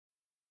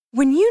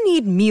When you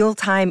need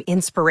mealtime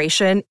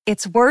inspiration,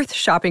 it's worth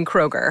shopping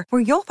Kroger,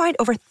 where you'll find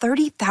over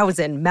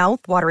 30,000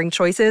 mouth-watering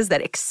choices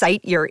that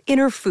excite your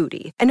inner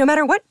foodie. And no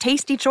matter what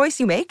tasty choice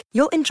you make,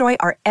 you'll enjoy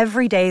our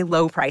everyday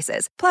low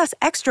prices, plus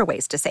extra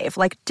ways to save,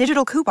 like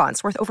digital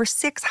coupons worth over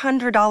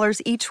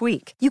 $600 each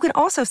week. You can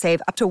also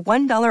save up to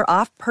 $1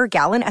 off per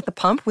gallon at the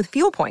pump with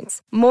fuel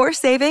points. More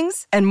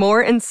savings and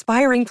more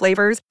inspiring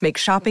flavors make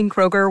shopping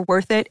Kroger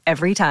worth it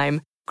every time.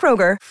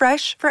 Kroger,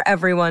 fresh for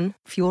everyone.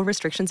 Fuel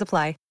restrictions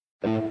apply.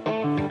 Hey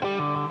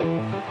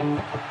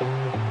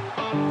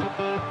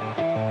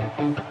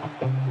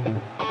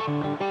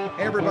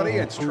everybody,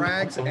 it's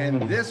Trags,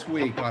 and this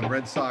week on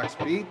Red Sox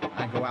Beat,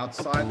 I go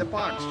outside the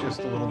box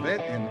just a little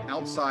bit and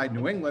outside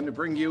New England to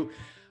bring you,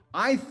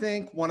 I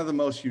think, one of the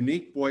most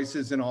unique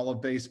voices in all of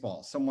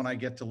baseball, someone I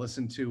get to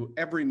listen to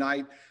every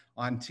night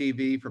on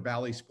TV for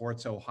Bally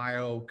Sports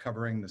Ohio,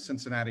 covering the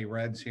Cincinnati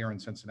Reds here in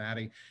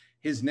Cincinnati.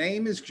 His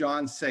name is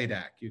John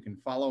Sadak. You can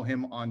follow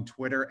him on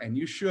Twitter, and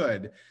you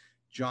should.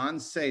 John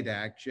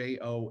Sadak,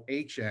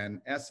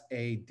 John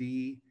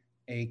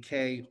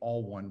Sadak,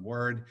 all one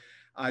word.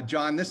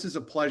 John, this is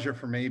a pleasure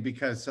for me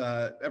because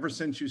ever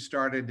since you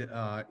started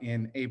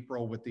in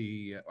April with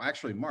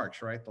actually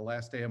March, right? The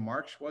last day of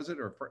March, was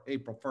it? Or for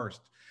April 1st,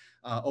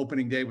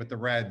 opening day with the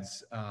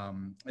Reds.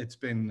 It's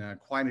been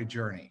quite a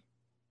journey.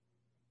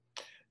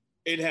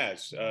 It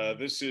has.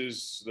 This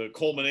is the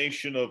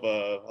culmination of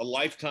a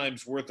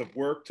lifetime's worth of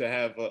work to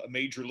have a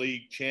major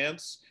league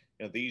chance.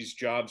 You know, these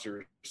jobs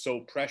are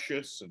so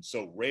precious and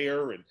so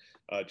rare and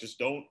just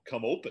don't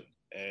come open.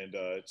 And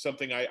it's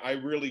something I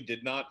really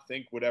did not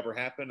think would ever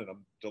happen. And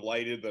I'm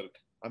delighted that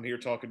I'm here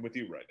talking with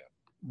you right now.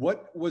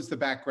 What was the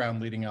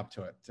background leading up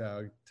to it?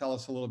 Tell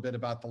us a little bit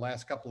about the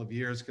last couple of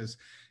years, because,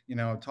 you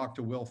know, talk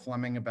to Will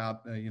Fleming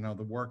about,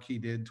 the work he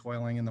did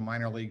toiling in the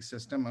minor league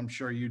system. I'm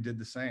sure you did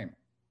the same.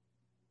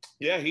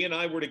 Yeah, he and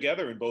I were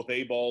together in both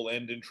A-ball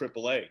and in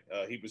AAA.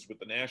 He was with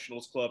the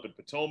Nationals Club in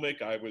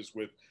Potomac. I was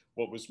with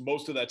what was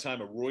most of that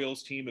time a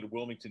Royals team in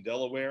Wilmington,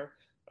 Delaware.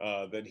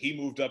 Then he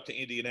moved up to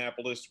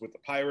Indianapolis with the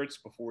Pirates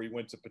before he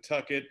went to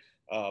Pawtucket.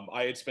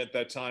 I had spent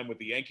that time with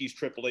the Yankees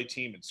AAA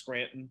team in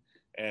Scranton.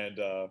 And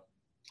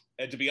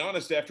to be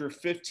honest, after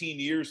 15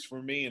 years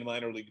for me in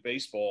minor league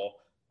baseball,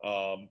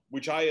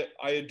 which I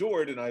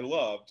adored and I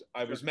loved,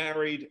 I was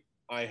married,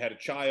 I had a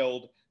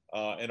child,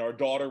 and our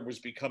daughter was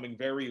becoming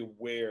very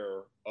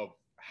aware of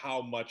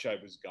how much I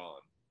was gone.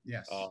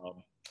 Yes.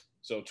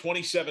 So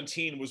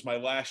 2017 was my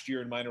last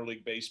year in minor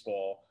league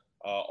baseball.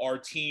 Our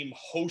team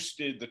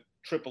hosted the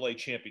AAA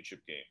championship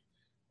game.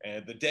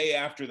 And the day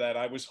after that,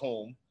 I was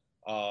home.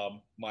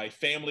 My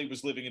family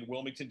was living in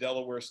Wilmington,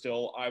 Delaware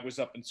still. I was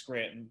up in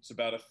Scranton. It's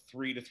about a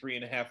 3 to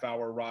 3.5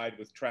 hour ride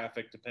with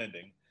traffic,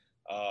 depending.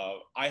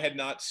 I had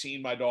not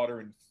seen my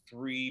daughter in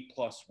 3+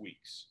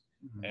 weeks.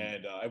 Mm-hmm.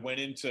 And I went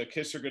in to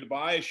kiss her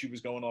goodbye as she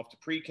was going off to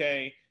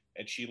pre-K,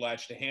 and she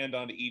latched a hand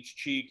onto each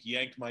cheek,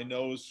 yanked my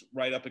nose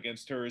right up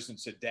against hers and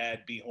said,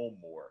 "Dad, be home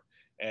more."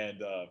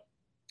 And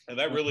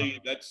that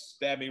really, that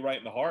stabbed me right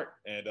in the heart.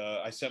 And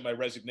I sent my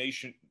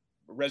resignation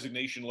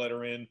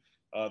letter in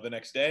the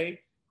next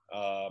day.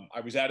 I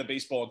was out of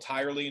baseball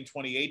entirely in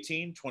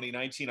 2018.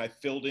 2019, I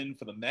filled in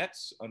for the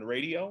Mets on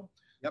radio.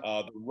 Yep.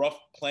 The rough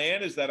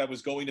plan is that I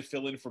was going to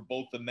fill in for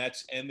both the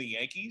Mets and the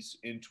Yankees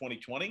in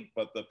 2020,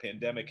 but the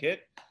pandemic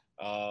hit.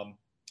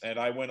 And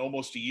I went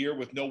almost a year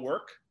with no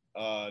work,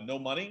 no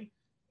money.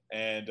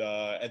 And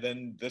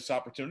then this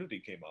opportunity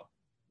came up.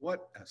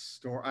 What a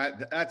story.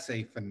 That's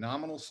a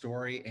phenomenal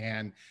story.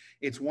 And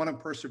it's one of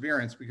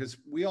perseverance, because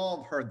we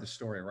all have heard the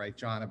story, right,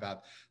 John,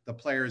 about the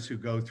players who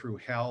go through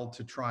hell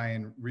to try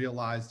and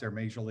realize their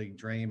major league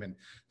dream. And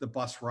the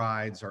bus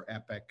rides are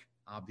epic.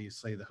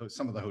 Obviously,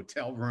 some of the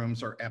hotel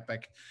rooms are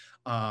epic,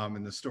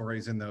 and the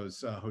stories in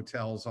those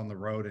hotels on the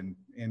road and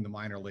in the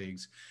minor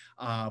leagues.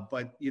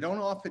 But you don't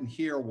often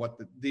hear what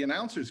the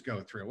announcers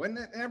go through. And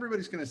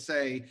everybody's going to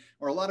say,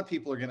 or a lot of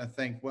people are going to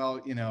think,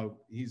 well,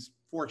 he's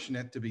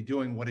fortunate to be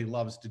doing what he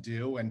loves to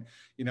do. And,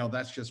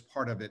 that's just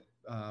part of it,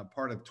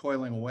 part of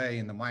toiling away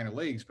in the minor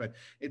leagues. But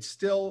it's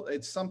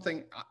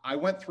something. I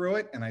went through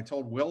it, and I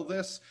told Will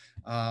this.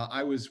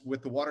 I was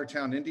with the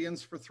Watertown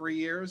Indians for 3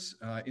 years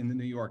in the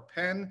New York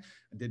Pen.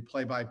 I did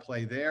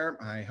play-by-play there.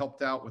 I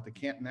helped out with the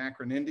Canton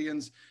Akron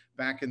Indians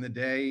back in the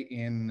day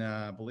in,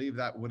 I believe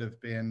that would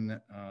have been,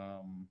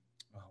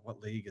 what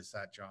league is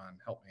that, John?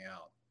 Help me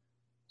out.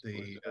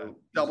 The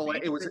Double A.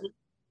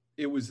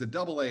 It was the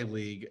Double A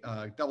league,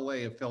 Double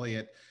A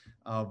affiliate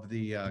of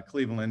the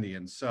Cleveland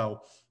Indians.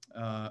 So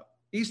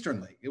Eastern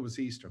League. It was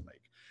Eastern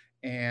League.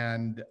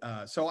 And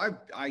so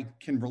I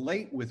can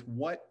relate with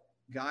what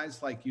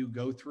guys like you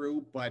go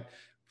through. But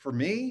for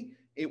me,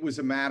 it was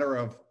a matter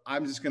of,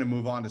 I'm just going to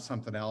move on to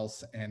something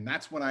else. And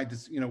that's when I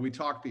just, we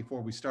talked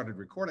before we started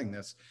recording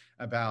this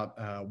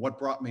about what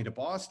brought me to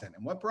Boston.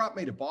 And what brought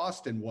me to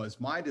Boston was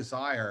my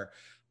desire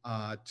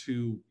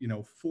to,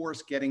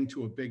 force getting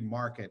to a big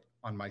market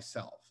on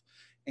myself.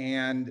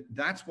 And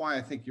that's why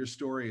I think your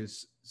story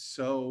is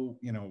so,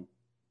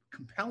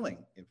 compelling,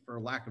 for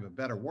lack of a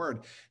better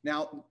word.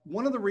 Now,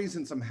 one of the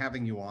reasons I'm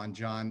having you on,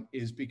 John,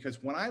 is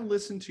because when I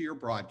listen to your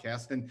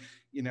broadcast, and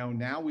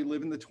now we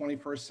live in the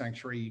 21st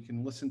century, you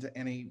can listen to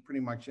pretty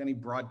much any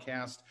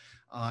broadcast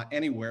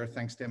anywhere,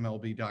 thanks to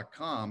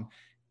MLB.com,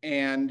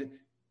 and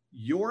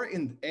your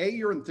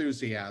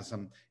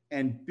enthusiasm,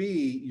 and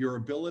B, your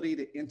ability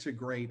to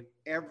integrate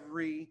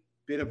every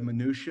bit of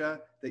minutia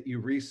that you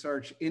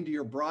research into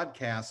your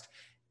broadcast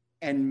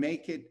and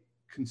make it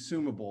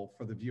consumable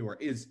for the viewer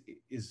is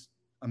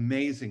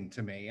amazing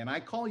to me. And I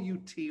call you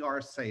TR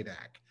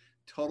Sadak,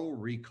 Total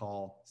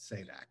Recall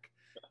Sadak.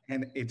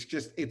 And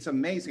it's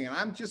amazing. And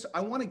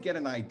I want to get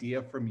an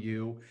idea from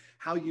you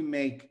how you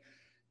make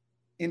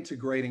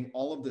integrating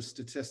all of the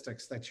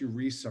statistics that you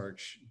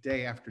research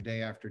day after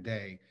day after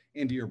day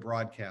into your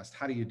broadcast.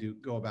 How do you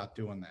go about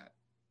doing that?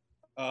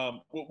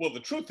 Well, the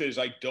truth is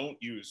I don't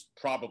use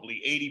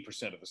probably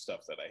 80% of the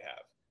stuff that I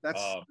have.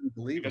 That's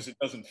unbelievable. Because it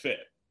doesn't fit.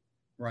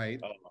 Right.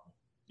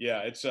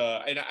 Yeah, it's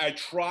and I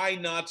try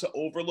not to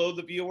overload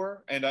the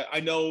viewer. And I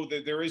know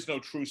that there is no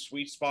true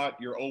sweet spot.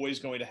 You're always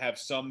going to have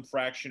some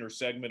fraction or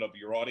segment of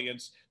your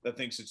audience that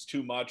thinks it's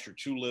too much or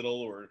too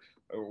little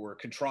or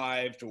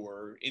contrived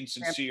or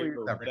insincere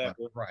or whatever.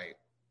 Right.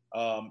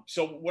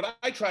 So what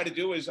I try to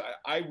do is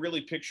I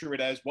really picture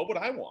it as, what would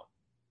I want?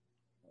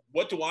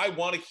 What do I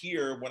want to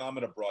hear when I'm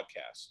in a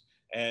broadcast?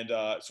 And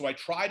so I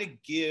try to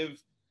give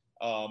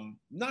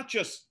not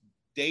just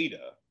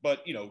data,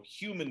 but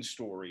human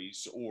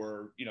stories,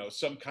 or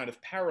some kind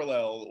of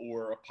parallel,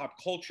 or a pop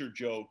culture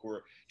joke,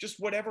 or just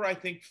whatever I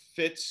think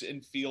fits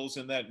and feels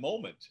in that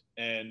moment.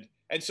 And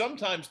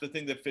sometimes the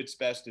thing that fits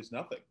best is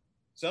nothing.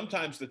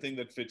 Sometimes the thing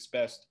that fits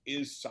best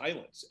is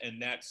silence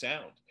and that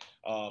sound.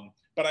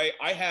 But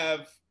I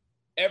have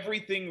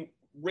everything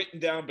written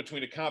down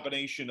between a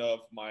combination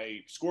of my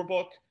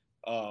scorebook.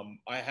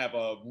 I have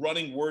a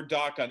running Word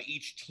doc on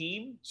each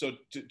team. So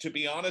to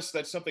be honest,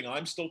 that's something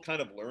I'm still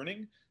kind of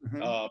learning,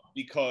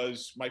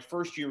 because my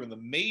first year in the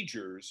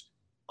majors,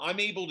 I'm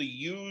able to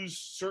use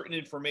certain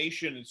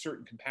information and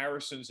certain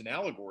comparisons and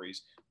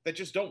allegories that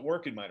just don't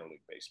work in minor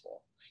league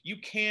baseball. You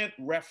can't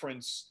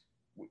reference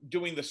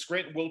doing the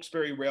Scranton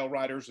Wilkes-Barre Rail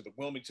Riders or the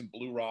Wilmington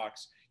Blue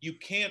Rocks. You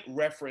can't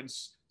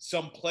reference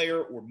some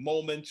player or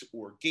moment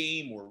or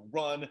game or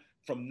run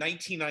from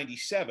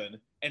 1997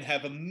 and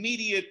have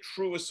immediate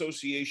true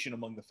association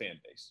among the fan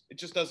base. It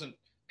just doesn't,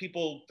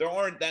 there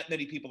aren't that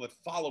many people that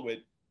follow it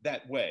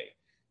that way.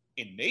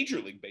 In Major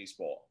League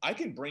Baseball, I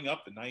can bring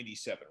up the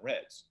 97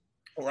 Reds,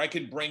 or I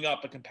can bring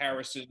up a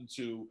comparison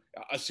to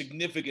a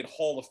significant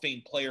Hall of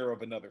Fame player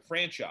of another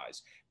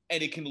franchise,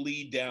 and it can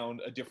lead down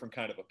a different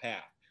kind of a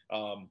path.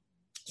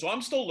 So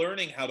I'm still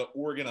learning how to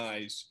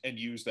organize and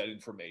use that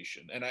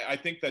information. And I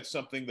think that's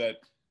something that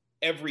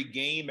every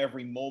game,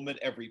 every moment,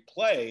 every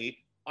play,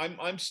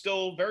 I'm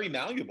still very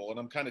malleable, and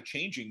I'm kind of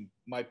changing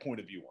my point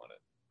of view on it.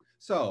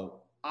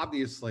 So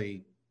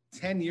obviously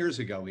 10 years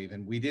ago,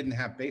 even, we didn't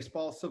have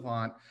Baseball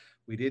Savant.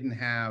 We didn't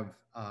have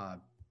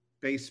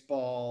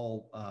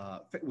baseball.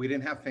 We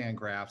didn't have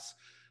Fangraphs.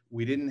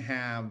 We didn't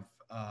have,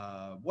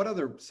 what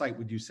other site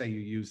would you say you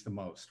use the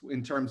most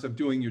in terms of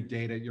doing your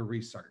data, your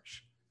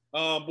research?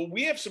 Well,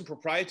 we have some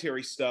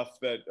proprietary stuff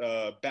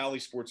that Bally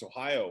Sports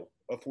Ohio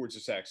affords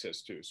us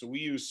access to. So we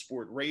use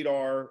Sport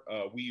Radar,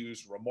 we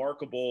use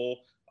Remarkable,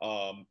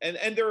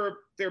 and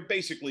they're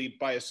basically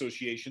by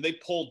association. They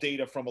pull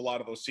data from a lot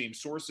of those same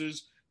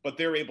sources, but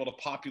they're able to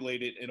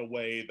populate it in a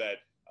way that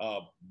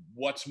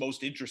what's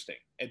most interesting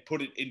and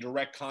put it in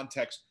direct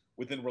context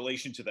within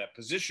relation to that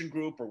position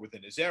group, or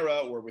within his era,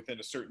 or within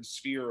a certain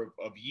sphere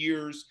of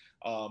years,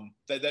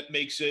 that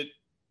makes it,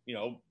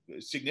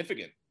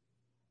 significant.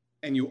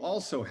 And you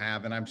also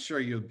have, and I'm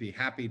sure you'll be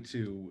happy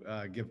to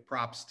give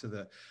props to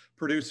the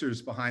producers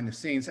behind the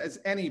scenes, as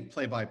any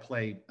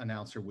play-by-play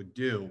announcer would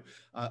do,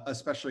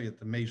 especially at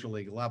the major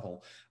league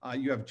level.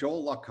 You have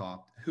Joel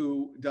Luckoff,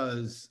 who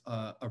does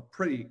a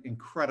pretty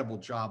incredible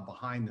job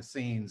behind the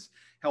scenes,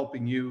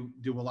 helping you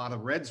do a lot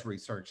of Reds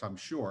research, I'm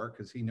sure,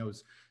 because he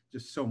knows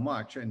just so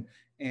much.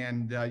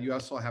 And you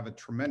also have a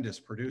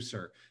tremendous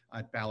producer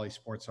at Bally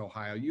Sports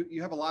Ohio.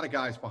 You have a lot of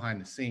guys behind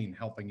the scene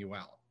helping you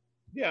out.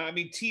 Yeah, I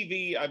mean,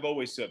 TV, I've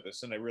always said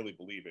this, and I really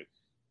believe it.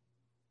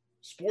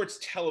 Sports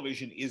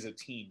television is a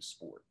team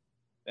sport.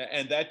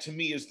 And that, to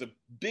me, is the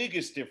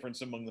biggest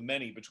difference among the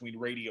many between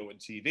radio and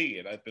TV.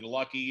 And I've been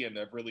lucky, and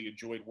I've really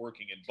enjoyed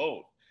working in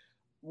both.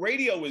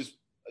 Radio is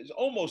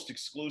almost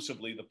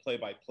exclusively the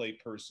play-by-play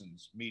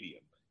person's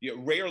medium.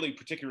 Rarely,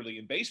 particularly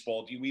in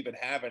baseball, do you even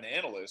have an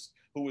analyst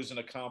who is an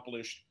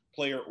accomplished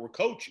player or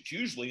coach. It's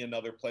usually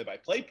another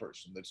play-by-play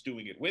person that's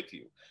doing it with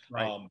you.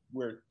 Right.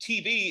 Where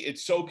TV,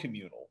 it's so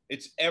communal.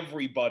 It's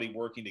everybody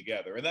working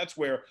together. And that's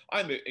where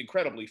I'm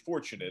incredibly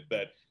fortunate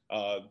that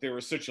there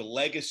is such a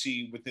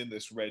legacy within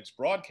this Reds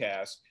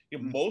broadcast.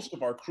 Most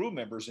of our crew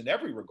members in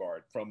every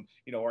regard, from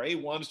our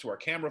A1s to our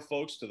camera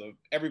folks to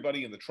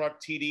everybody in the truck,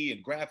 TD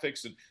and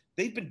graphics, and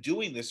they've been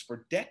doing this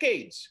for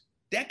decades.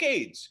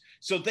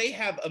 So they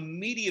have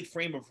immediate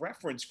frame of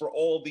reference for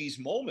all these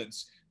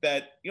moments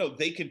that,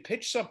 they can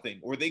pitch something,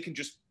 or they can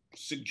just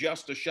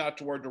suggest a shot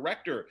to our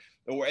director,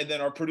 and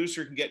then our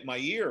producer can get in my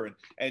ear.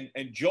 And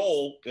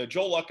Joel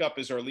Luckup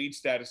is our lead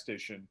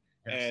statistician,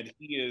 yes. And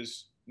he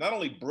is not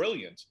only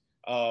brilliant,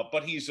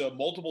 but he's a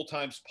multiple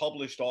times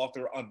published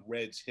author on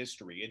Reds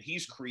history, and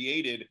he's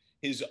created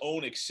his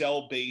own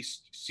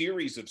Excel-based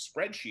series of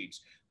spreadsheets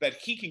that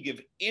he can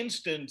give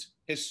instant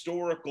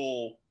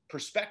historical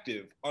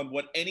perspective on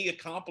what any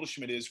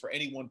accomplishment is for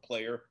any one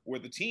player or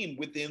the team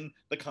within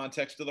the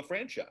context of the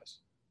franchise.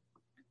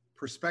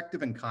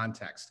 Perspective and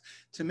context.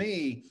 To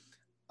me,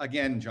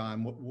 again,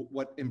 John,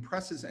 what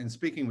impresses, and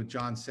speaking with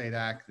John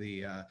Sadak,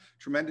 the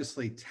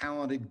tremendously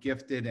talented,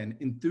 gifted, and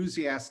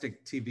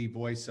enthusiastic TV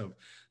voice of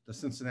the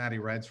Cincinnati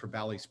Reds for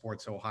Bally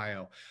Sports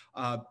Ohio,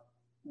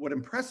 what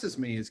impresses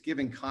me is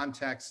giving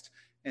context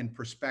and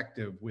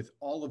perspective with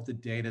all of the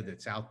data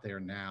that's out there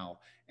now,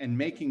 and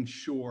making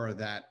sure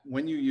that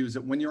when you use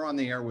it, when you're on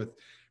the air with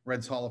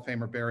Reds Hall of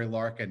Famer Barry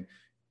Larkin,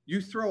 you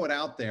throw it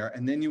out there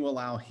and then you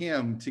allow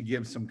him to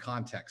give some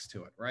context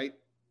to it, right?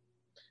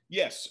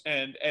 Yes,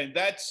 and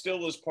that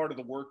still is part of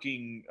the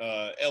working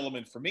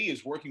element for me,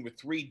 is working with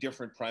three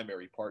different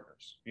primary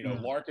partners. You know,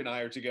 Lark and I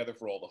are together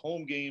for all the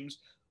home games.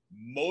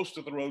 Most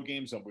of the road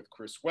games, I'm with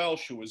Chris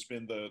Welsh, who has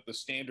been the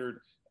standard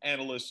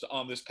analyst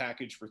on this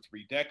package for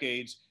 3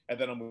 decades. And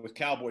then I'm with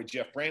Cowboy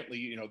Jeff Brantley.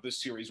 You know,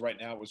 this series right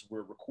now, as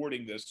we're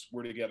recording this,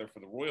 we're together for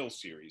the Royals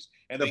series.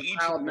 And the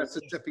proud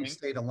Mississippi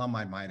State alum,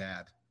 I might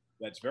add.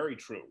 That's very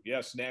true.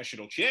 Yes,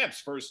 national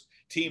champs, first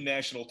team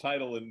national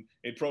title in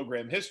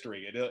program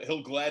history. And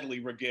he'll gladly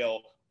regale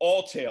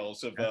all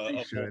tales of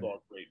Bulldog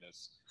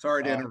greatness.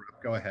 Sorry to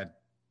interrupt. Go ahead.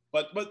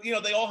 But you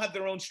know, they all have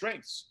their own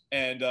strengths.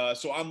 And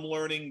so I'm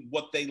learning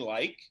what they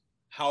like,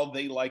 how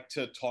they like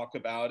to talk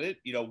about it,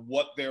 you know,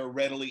 what they're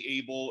readily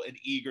able and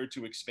eager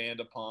to expand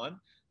upon.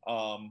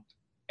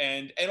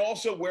 And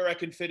also where I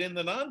can fit in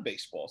the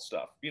non-baseball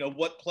stuff, you know,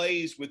 what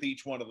plays with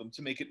each one of them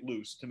to make it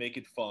loose, to make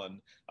it fun.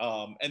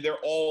 And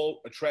they're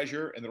all a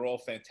treasure, and they're all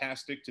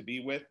fantastic to be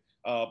with.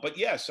 But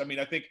yes, I mean,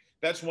 I think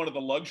that's one of the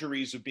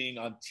luxuries of being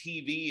on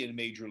TV in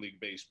Major League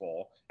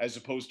Baseball, as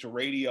opposed to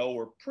radio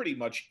or pretty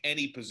much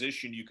any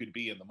position you could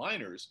be in the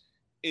minors,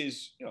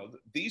 is, you know,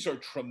 these are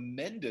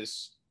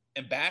tremendous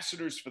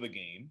ambassadors for the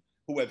game,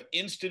 who have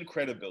instant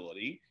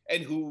credibility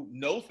and who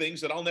know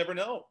things that I'll never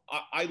know.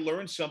 I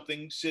learn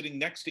something sitting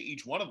next to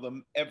each one of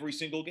them every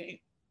single game.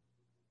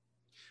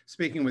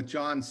 Speaking with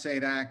John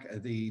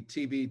Sadak, the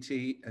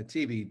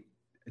TV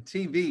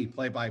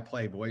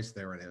play-by-play voice,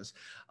 there it is,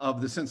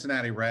 of the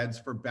Cincinnati Reds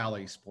for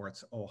Bally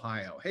Sports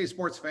Ohio. Hey,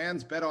 sports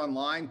fans,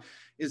 BetOnline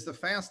is the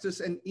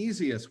fastest and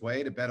easiest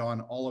way to bet on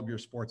all of your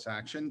sports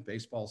action.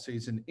 Baseball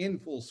season in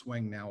full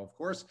swing now, of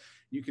course.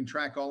 You can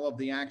track all of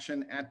the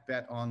action at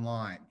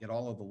BetOnline. Get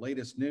all of the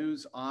latest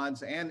news,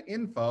 odds, and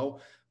info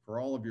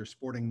for all of your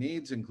sporting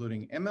needs,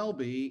 including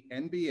MLB,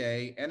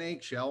 NBA,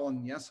 NHL,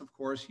 and yes, of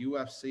course,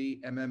 UFC,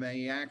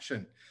 MMA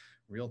action.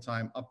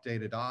 Real-time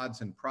updated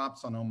odds and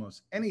props on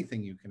almost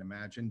anything you can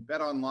imagine.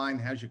 BetOnline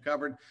has you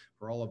covered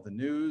for all of the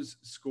news,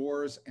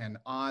 scores, and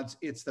odds.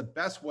 It's the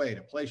best way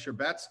to place your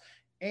bets,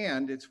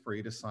 and it's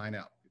free to sign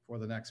up. Before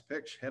the next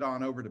pitch, head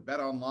on over to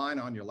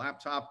BetOnline on your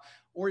laptop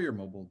or your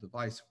mobile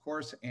device, of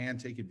course, and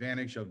take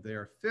advantage of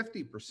their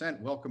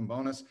 50% welcome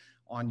bonus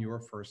on your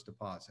first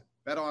deposit.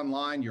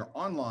 BetOnline, your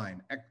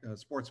online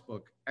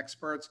sportsbook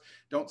experts.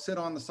 Don't sit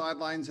on the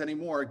sidelines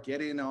anymore.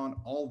 Get in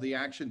on all the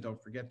action.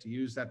 Don't forget to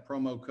use that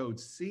promo code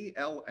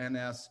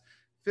CLNS50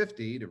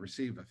 to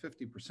receive a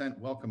 50%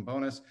 welcome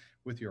bonus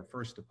with your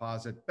first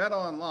deposit.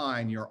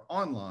 BetOnline, your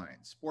online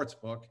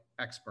sportsbook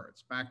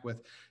experts. Back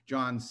with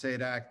John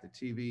Sadak, the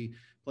TV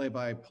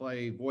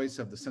play-by-play voice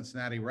of the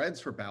Cincinnati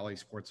Reds for Bally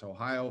Sports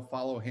Ohio.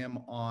 Follow him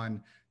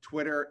on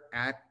Twitter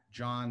at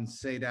John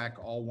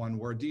Sadak, all one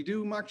word. Do you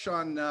do much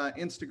on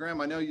Instagram?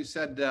 I know you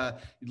said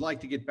you'd like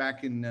to get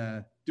back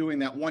in doing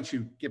that once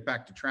you get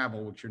back to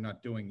travel, which you're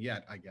not doing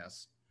yet, I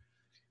guess.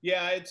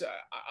 Yeah,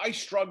 I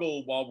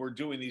struggle while we're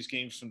doing these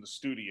games from the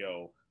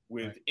studio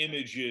with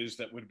images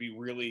that would be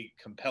really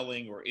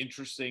compelling or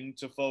interesting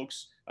to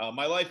folks.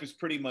 My life is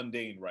pretty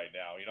mundane right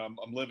now. You know,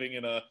 I'm living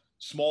in a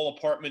small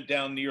apartment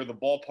down near the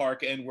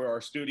ballpark end where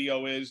our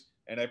studio is,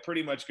 and I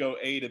pretty much go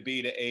A to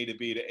B to A to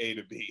B to A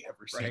to B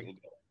every single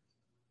day.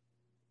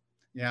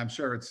 Yeah, I'm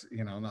sure it's,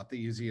 you know, not the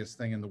easiest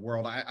thing in the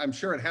world. I'm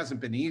sure it hasn't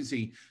been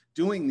easy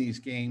doing these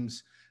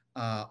games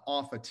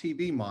off a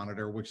TV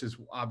monitor, which is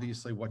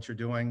obviously what you're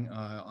doing.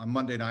 On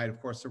Monday night,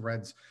 of course, the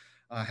Reds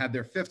had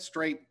their 5th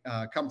straight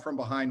come from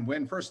behind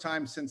win. First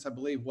time since, I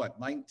believe,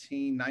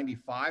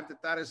 1995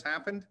 that has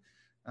happened.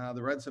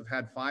 The Reds have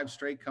had 5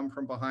 straight come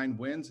from behind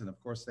wins. And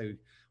of course, they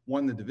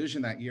won the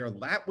division that year.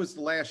 That was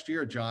the last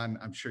year, John,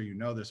 I'm sure you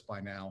know this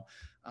by now,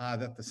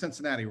 that the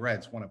Cincinnati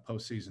Reds won a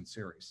postseason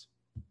series.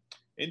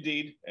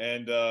 Indeed.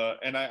 And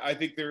I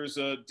think there's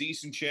a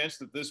decent chance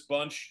that this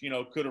bunch, you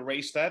know, could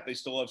erase that. They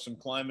still have some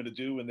climbing to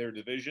do in their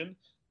division.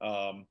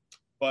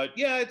 But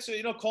yeah, it's,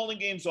 you know, calling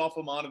games off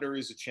a monitor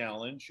is a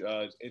challenge.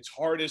 It's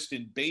hardest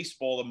in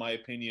baseball, in my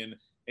opinion,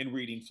 in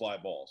reading fly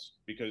balls,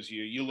 because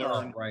you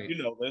learn,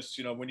 you know this,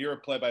 you know, when you're a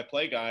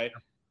play-by-play guy,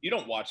 you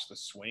don't watch the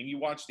swing, you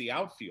watch the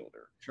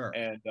outfielder. Sure.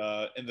 And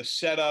the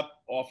setup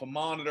off a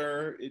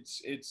monitor,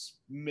 it's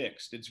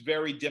mixed. It's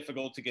very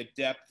difficult to get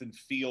depth and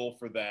feel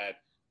for that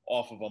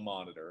off of a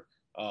monitor.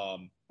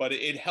 But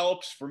it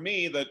helps for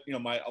me that, you know,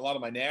 a lot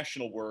of my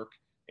national work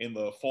in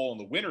the fall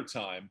and the winter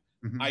time,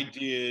 I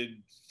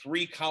did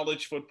 3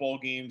 college football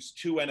games,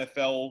 2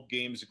 NFL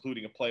games,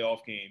 including a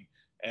playoff game,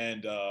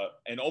 and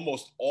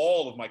almost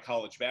all of my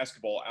college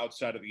basketball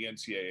outside of the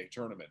NCAA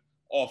tournament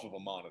off of a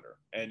monitor.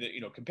 And,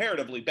 you know,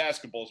 comparatively,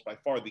 basketball is by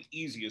far the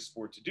easiest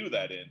sport to do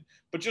that in.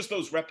 But just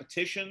those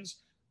repetitions,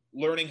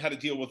 learning how to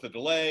deal with a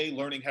delay,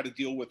 learning how to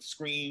deal with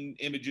screen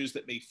images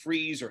that may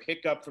freeze or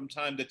hiccup from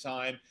time to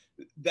time,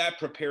 that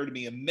prepared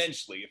me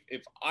immensely.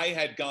 If I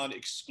had gone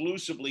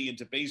exclusively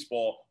into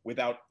baseball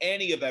without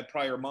any of that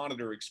prior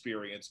monitor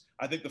experience,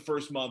 I think the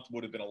first month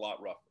would have been a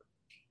lot rougher.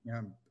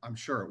 Yeah, I'm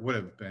sure it would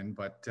have been,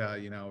 but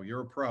you know,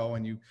 you're a pro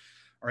and you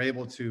are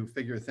able to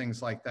figure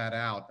things like that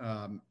out.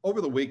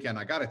 Over the weekend,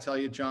 I got to tell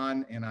you,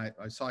 John, and I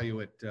saw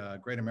you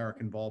at Great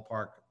American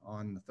Ballpark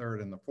on the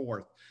 3rd and the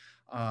 4th.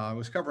 I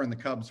was covering the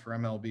Cubs for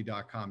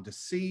MLB.com. To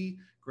see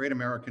Great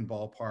American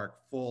Ballpark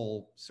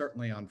full,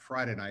 certainly on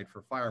Friday night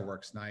for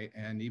fireworks night,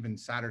 and even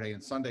Saturday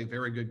and Sunday,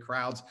 very good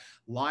crowds,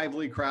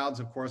 lively crowds,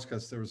 of course,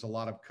 because there was a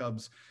lot of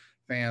Cubs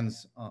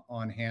fans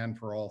on hand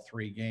for all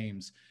 3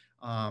 games.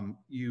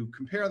 You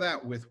compare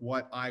that with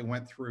what I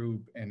went through,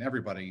 and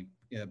everybody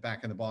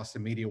back in the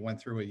Boston media went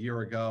through a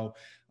year ago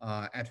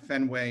at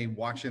Fenway,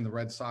 watching the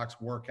Red Sox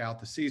work out.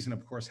 The season,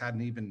 of course,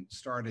 hadn't even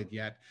started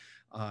yet.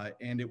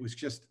 And it was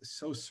just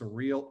so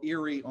surreal,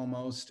 eerie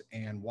almost,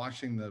 and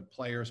watching the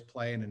players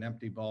play in an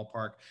empty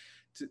ballpark.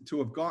 To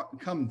have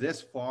come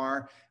this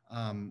far,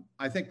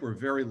 I think we're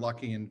very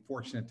lucky and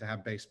fortunate to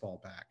have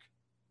baseball back.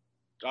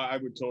 I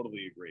would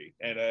totally agree.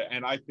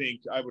 And I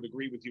think I would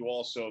agree with you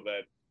also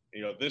that,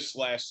 you know, this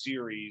last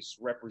series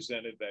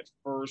represented that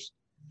first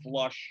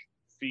flush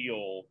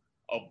feel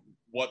of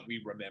what we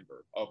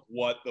remember, of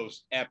what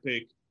those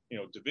epic, you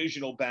know,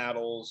 divisional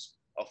battles,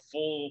 a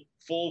full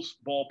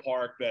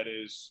ballpark that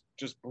is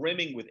just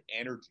brimming with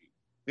energy.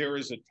 There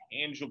is a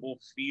tangible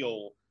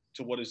feel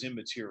to what is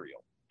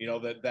immaterial. You know,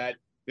 that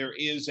there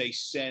is a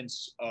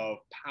sense of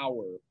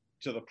power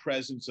to the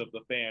presence of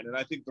the fan. And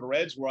I think the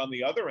Reds were on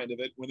the other end of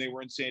it when they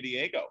were in San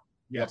Diego.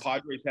 Yes. The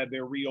Padres had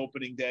their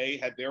reopening day,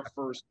 had their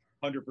first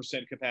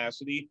 100%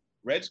 capacity.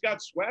 Reds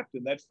got swept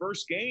in that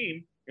first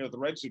game. You know, the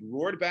Reds had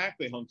roared back.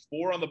 They hung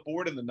 4 on the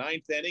board in the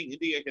 9th inning.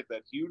 India hit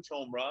that huge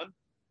home run.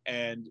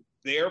 And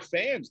their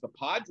fans, the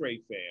Padre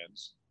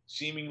fans,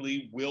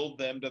 seemingly willed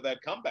them to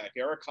that comeback.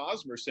 Eric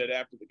Hosmer said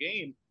after the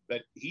game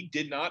that he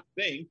did not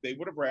think they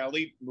would have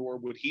rallied, nor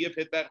would he have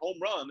hit that home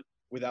run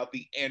without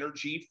the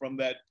energy from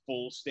that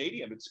full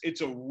stadium.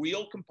 It's a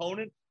real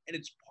component, and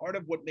it's part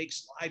of what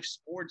makes live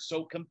sports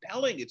so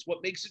compelling. It's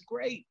what makes it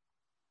great.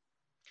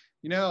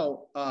 You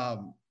know,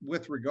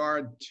 with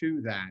regard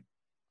to that,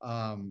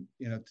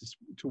 you know,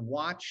 to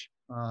watch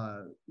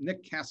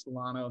Nick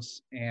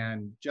Castellanos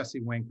and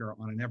Jesse Winker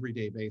on an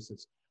everyday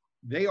basis,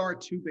 they are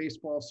 2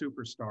 baseball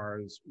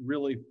superstars,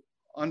 really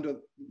under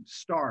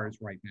stars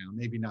right now.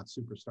 Maybe not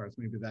superstars.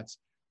 Maybe that's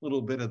a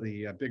little bit of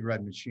the Big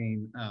Red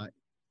Machine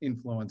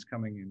influence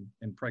coming in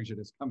and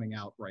prejudice coming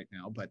out right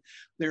now. But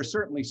they're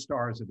certainly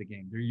stars of the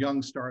game. They're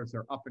young stars.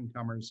 They're up and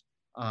comers.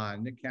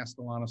 Nick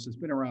Castellanos has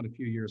been around a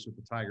few years with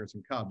the Tigers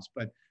and Cubs,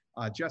 but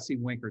Jesse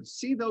Winker,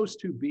 see those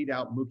 2 beat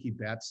out Mookie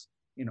Betts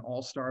in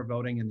all-star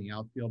voting in the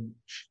outfield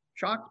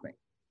shocked me.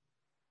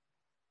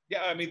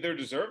 Yeah, I mean, they're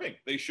deserving.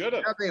 They should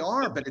have. Yeah, they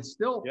are, but it's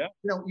still, you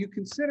know, you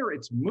consider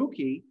it's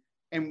Mookie,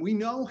 and we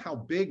know how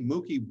big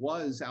Mookie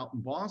was out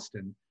in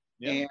Boston,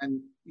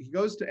 and he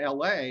goes to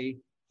LA.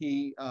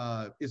 He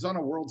is on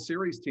a World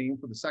Series team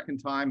for the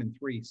 2nd time in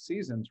 3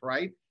 seasons,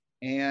 right?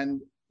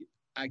 And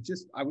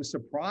I was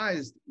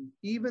surprised,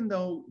 even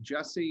though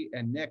Jesse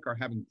and Nick are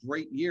having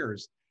great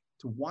years,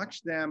 to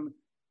watch them,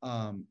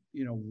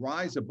 you know,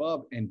 rise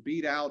above and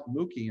beat out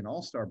Mookie in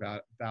all-star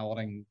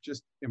balloting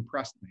just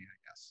impressed me,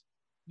 I guess.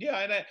 Yeah,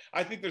 and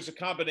I think there's a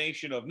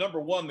combination of, number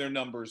one, their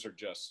numbers are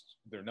just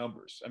their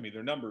numbers. I mean,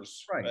 their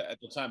numbers at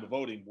the time of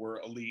voting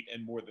were elite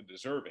and more than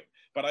deserving.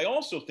 But I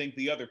also think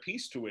the other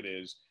piece to it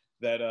is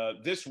that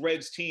this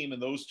Reds team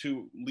and those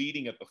 2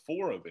 leading at the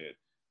fore of it,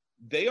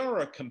 they are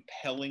a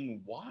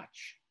compelling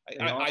watch.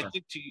 I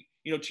think,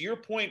 to your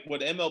point,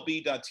 what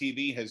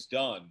MLB.TV has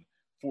done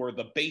for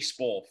the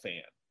baseball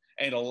fan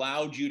and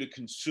allowed you to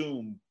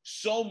consume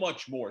so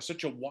much more,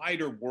 such a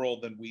wider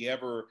world than we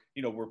ever,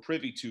 were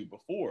privy to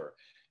before.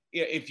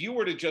 If you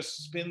were to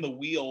just spin the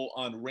wheel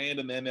on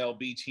random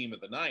MLB team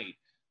of the night,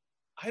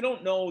 I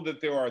don't know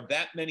that there are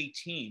that many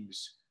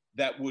teams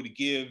that would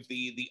give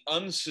the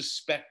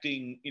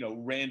unsuspecting,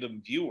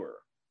 random viewer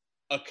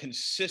a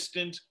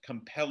consistent,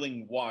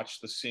 compelling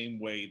watch the same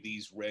way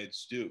these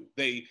Reds do.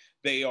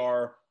 They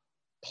are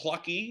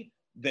plucky.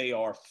 They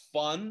are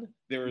fun.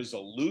 There is a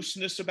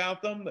looseness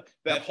about them.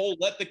 That whole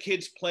let the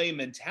kids play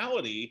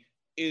mentality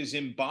is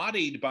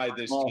embodied by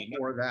this team.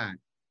 For that.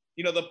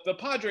 the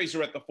Padres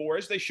are at the 4,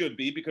 as they should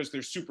be, because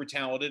they're super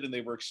talented and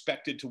they were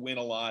expected to win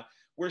a lot.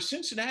 Where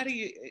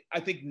Cincinnati, I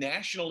think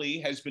nationally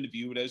has been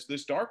viewed as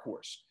this dark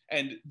horse.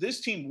 And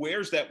this team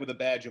wears that with a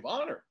badge of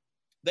honor.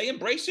 They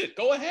embrace it.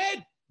 Go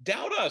ahead.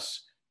 Doubt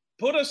us.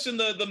 Put us in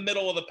the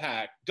middle of the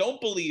pack.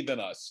 Don't believe in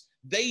us.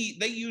 They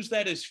use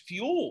that as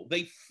fuel.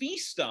 They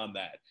feast on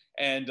that.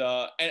 And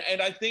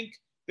I think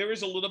there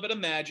is a little bit of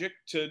magic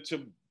to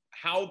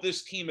how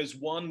this team has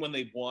won when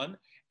they've won,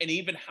 and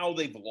even how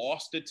they've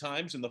lost at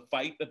times in the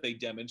fight that they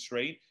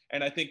demonstrate.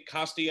 And I think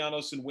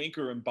Castellanos and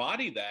Winker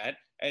embody that.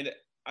 And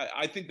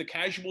I think the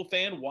casual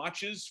fan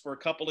watches for a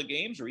couple of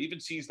games or even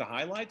sees the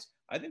highlights.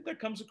 I think that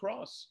comes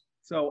across.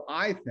 So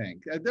I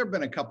think there have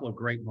been a couple of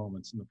great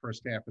moments in the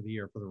first half of the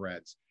year for the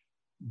Reds.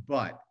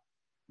 But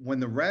when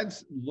the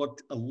Reds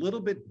looked a little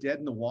bit dead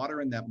in the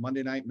water in that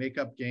Monday night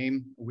makeup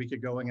game a week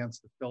ago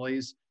against the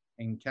Phillies,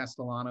 and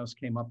Castellanos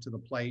came up to the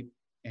plate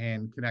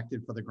and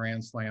connected for the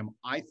grand slam,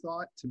 I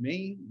thought, to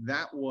me,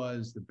 that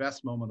was the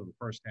best moment of the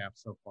first half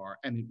so far.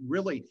 And it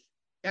really,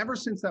 ever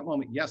since that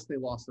moment, yes, they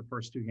lost the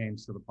first 2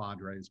 games to the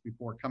Padres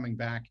before coming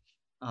back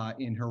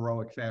in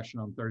heroic fashion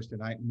on Thursday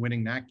night and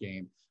winning that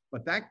game.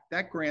 But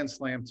that grand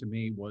slam to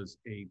me was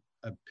a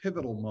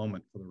pivotal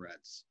moment for the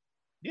Reds.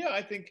 Yeah,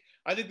 I think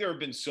there have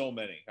been so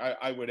many.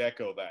 I would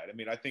echo that. I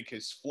mean, I think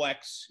his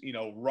flex,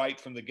 right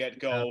from the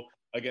get-go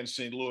against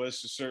St.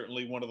 Louis is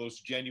certainly one of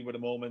those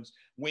genuine moments.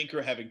 Winker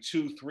having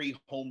 2-3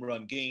 home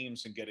run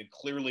games and getting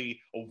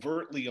clearly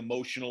overtly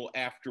emotional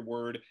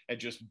afterward and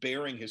just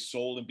bearing his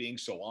soul and being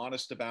so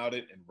honest about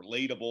it and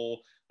relatable.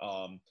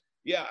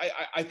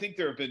 I think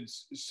there have been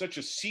such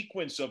a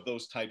sequence of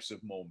those types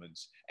of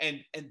moments.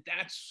 And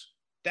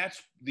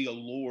that's the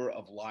allure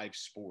of live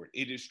sport.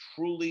 It is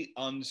truly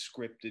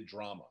unscripted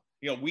drama.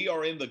 We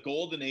are in the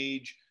golden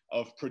age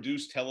of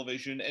produced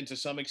television and to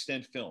some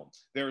extent film.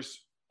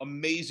 There's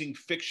amazing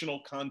fictional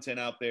content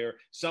out there,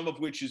 some of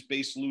which is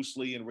based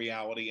loosely in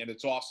reality, and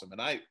it's awesome.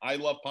 And I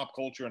love pop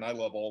culture and I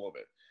love all of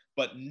it.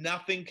 But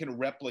nothing can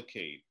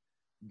replicate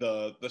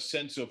the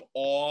sense of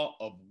awe,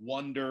 of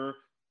wonder,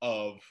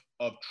 of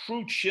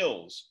true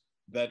chills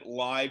that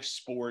live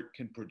sport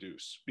can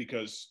produce,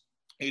 because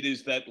it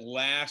is that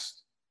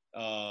last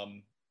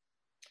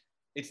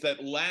it's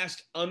that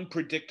last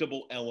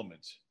unpredictable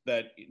element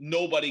that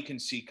nobody can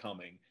see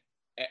coming,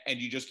 and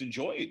you just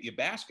enjoy it. You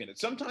bask in it.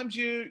 Sometimes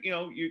you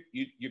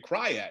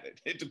cry at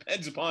it. It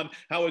depends upon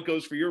how it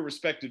goes for your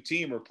respective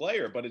team or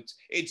player, but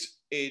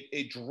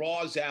it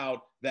draws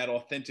out that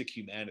authentic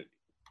humanity.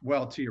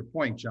 Well, to your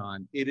point,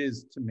 John, it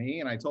is to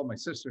me, and I told my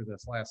sister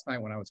this last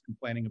night when I was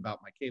complaining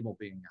about my cable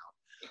being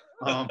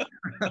out.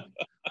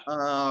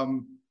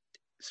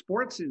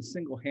 Sports is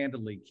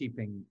single-handedly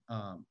keeping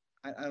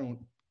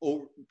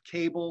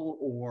cable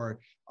or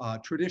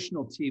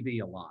traditional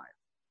TV alive.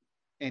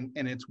 And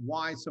it's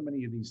why so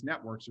many of these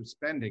networks are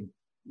spending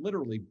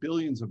literally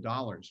billions of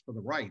dollars for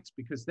the rights,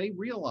 because they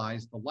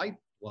realize the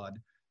lifeblood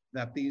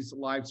that these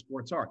live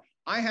sports are.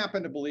 I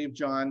happen to believe,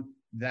 John,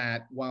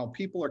 that while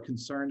people are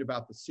concerned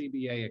about the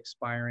CBA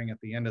expiring at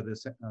the end of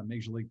this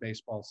Major League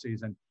Baseball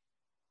season,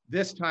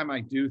 this time I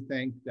do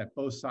think that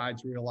both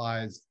sides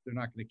realize they're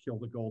not going to kill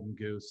the golden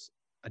goose.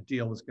 A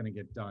deal is going to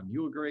get done.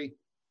 You agree?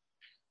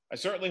 I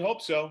certainly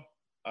hope so.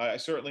 I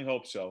certainly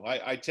hope so.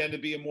 I tend to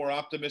be a more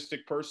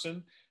optimistic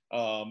person.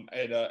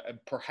 And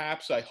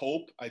perhaps I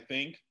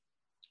think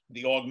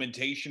the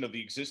augmentation of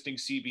the existing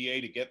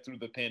CBA to get through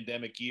the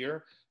pandemic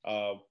year,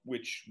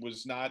 which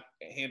was not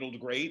handled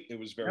great. It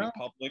was very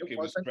public. It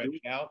was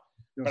stretched out.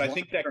 But I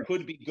think that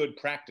could be good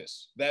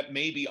practice. That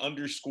maybe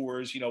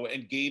underscores,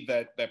 and gave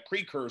that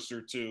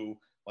precursor to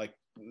like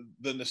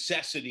the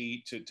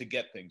necessity to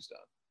get things done.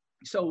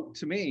 So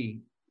to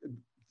me,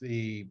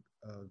 the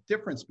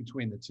difference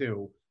between the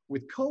two,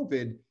 with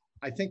COVID,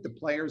 I think the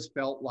players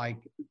felt like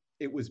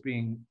it was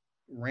being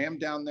rammed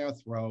down their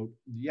throat.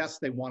 Yes,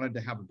 they wanted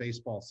to have a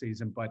baseball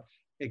season, but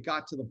it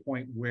got to the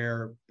point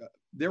where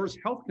there was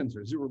health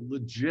concerns. There were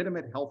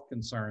legitimate health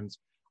concerns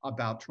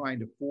about trying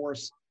to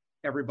force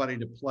everybody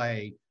to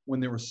play when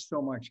there was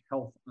so much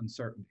health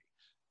uncertainty.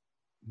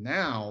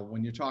 Now,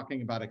 when you're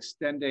talking about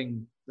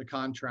extending the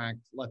contract,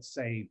 let's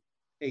say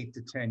 8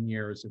 to 10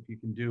 years, if you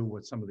can do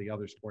what some of the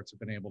other sports have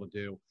been able to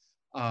do,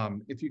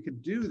 if you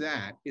could do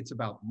that, it's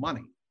about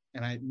money.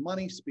 And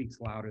money speaks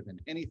louder than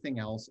anything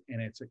else.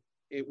 And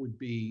it would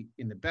be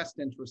in the best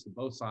interest of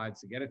both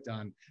sides to get it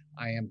done.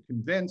 I am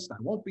convinced, I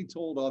won't be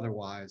told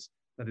otherwise,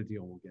 that a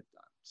deal will get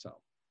done. So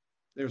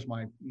there's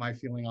my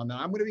feeling on that.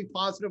 I'm going to be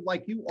positive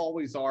like you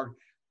always are,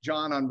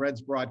 John, on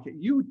Reds broadcast.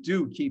 You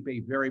do keep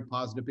a very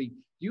positive beat.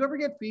 Do you ever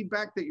get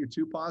feedback that you're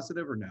too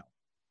positive or no?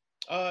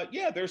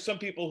 Yeah, there's some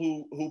people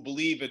who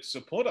believe it's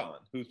a put on,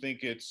 who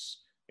think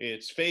it's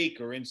fake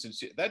or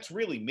insincere. That's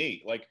really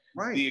me. Like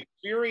the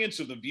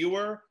experience of the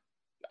viewer,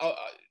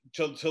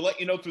 to let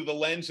you know through the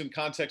lens and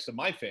context of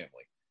my family,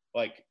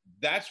 like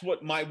that's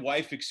what my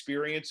wife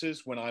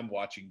experiences when I'm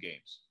watching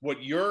games.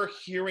 What you're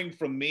hearing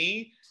from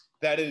me,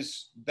 that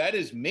is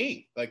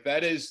me. Like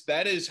that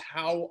is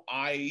how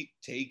I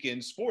take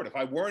in sport. If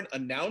I weren't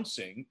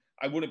announcing,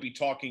 I wouldn't be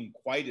talking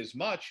quite as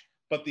much,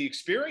 but the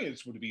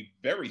experience would be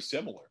very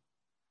similar.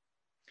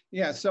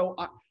 Yeah, so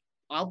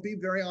I'll be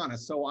very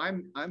honest. So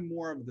I'm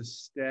more of the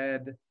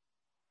staid,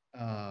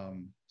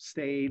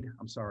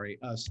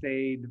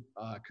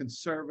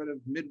 conservative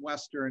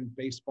Midwestern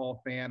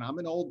baseball fan. I'm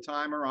an old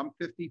timer. I'm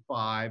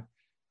 55.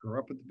 Grew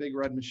up with the Big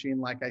Red Machine,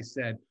 like I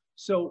said.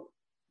 So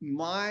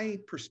my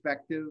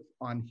perspective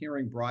on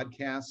hearing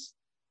broadcasts,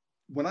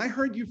 when I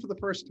heard you for the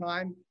first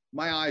time,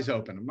 my eyes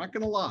open. I'm not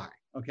going to lie.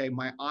 Okay,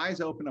 my eyes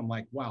open. I'm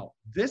like, wow,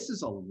 this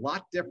is a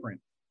lot different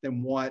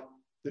than what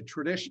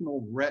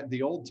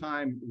the old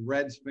time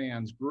Reds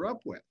fans grew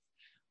up with.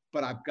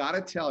 But I've got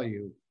to tell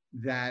you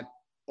that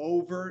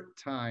over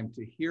time,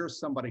 to hear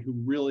somebody who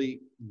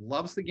really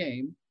loves the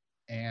game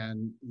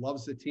and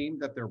loves the team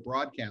that they're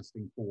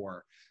broadcasting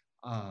for,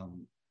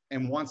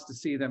 and wants to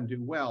see them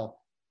do well,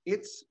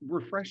 it's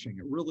refreshing.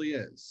 It really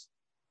is.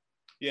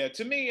 Yeah,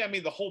 to me, I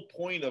mean, the whole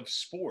point of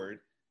sport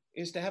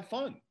is to have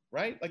fun,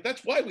 right? Like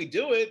that's why we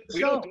do it. We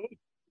don't do it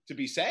to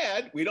be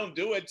sad. We don't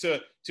do it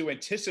to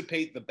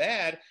anticipate the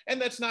bad. And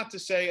that's not to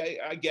say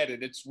I get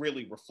it. It's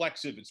really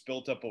reflexive. It's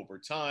built up over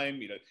time.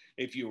 You know,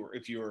 if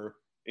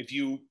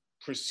you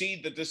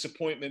precede the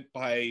disappointment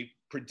by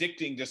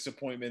predicting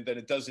disappointment, then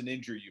it doesn't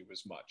injure you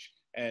as much.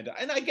 And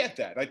I get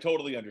that. I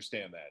totally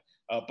understand that.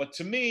 But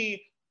to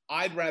me,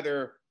 I'd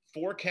rather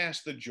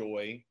forecast the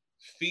joy,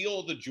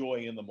 feel the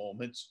joy in the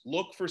moments,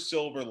 look for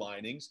silver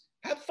linings,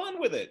 have fun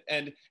with it.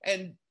 And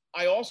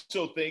I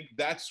also think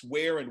that's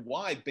where and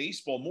why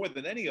baseball, more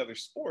than any other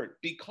sport,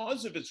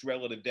 because of its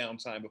relative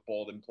downtime of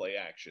ball and play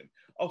action,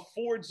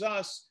 affords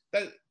us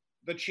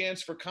the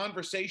chance for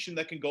conversation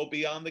that can go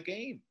beyond the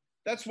game.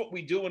 That's what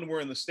we do when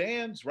we're in the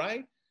stands,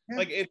 right? Yeah.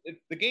 Like if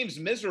the game's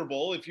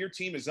miserable, if your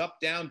team is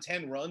up, down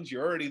 10 runs,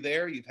 you're already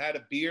there, you've had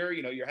a beer,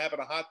 you're having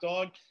a hot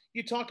dog,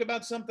 you talk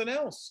about something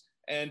else.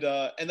 And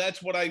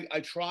that's what I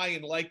try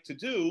and like to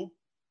do.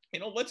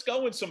 Let's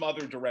go in some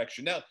other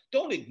direction. Now,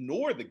 don't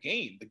ignore the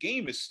game. The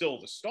game is still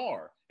the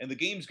star, and the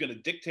game's going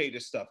to dictate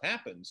as stuff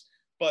happens.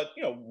 But,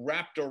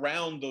 wrapped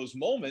around those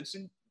moments,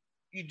 and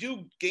you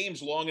do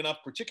games long enough,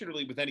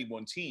 particularly with any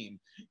one team,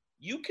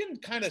 you can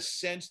kind of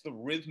sense the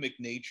rhythmic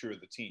nature of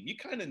the team. You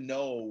kind of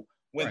know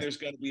when there's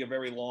going to be a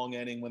very long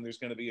inning, when there's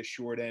going to be a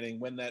short inning,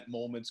 when that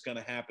moment's going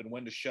to happen,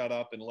 when to shut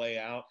up and lay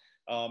out.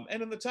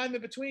 And in the time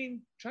in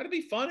between, try to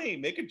be funny,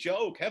 make a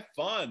joke, have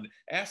fun,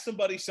 ask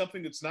somebody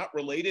something that's not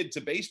related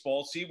to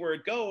baseball, see where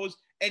it goes,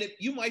 and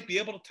you might be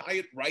able to tie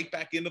it right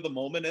back into the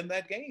moment in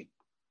that game.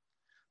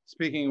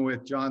 Speaking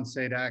with John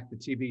Sadak, the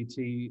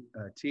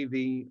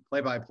TV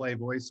play-by-play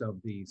voice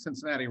of the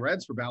Cincinnati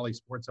Reds for Bally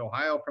Sports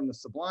Ohio, from the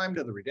sublime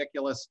to the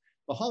ridiculous,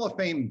 the Hall of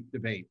Fame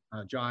debate.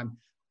 John,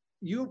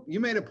 you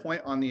made a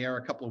point on the air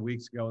a couple of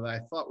weeks ago that I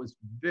thought was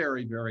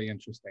very, very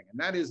interesting, and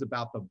that is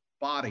about the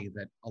body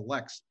that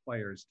elects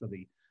players to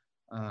the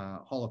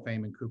Hall of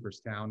Fame in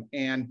Cooperstown.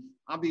 And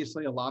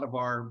obviously, a lot of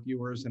our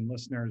viewers and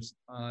listeners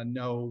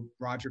know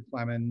Roger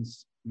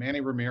Clemens,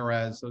 Manny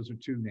Ramirez. Those are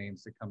two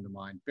names that come to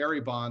mind.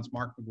 Barry Bonds,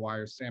 Mark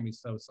McGwire, Sammy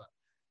Sosa.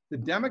 The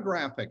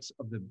demographics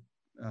of the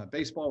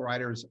baseball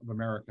writers of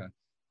America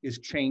is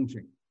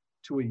changing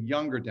to a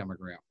younger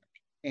demographic.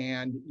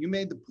 And you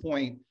made the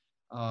point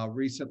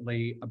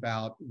recently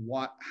about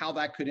how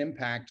that could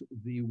impact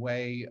the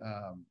way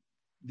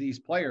these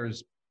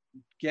players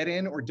get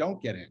in or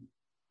don't get in.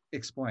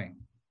 Explain.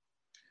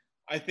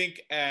 I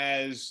think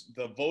as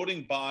the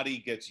voting body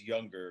gets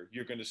younger,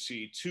 you're going to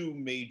see two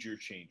major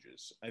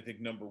changes. I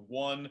think number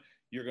one,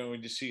 you're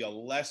going to see a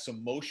less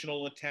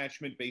emotional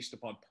attachment based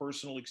upon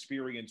personal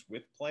experience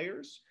with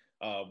players,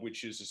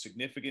 which is a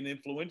significant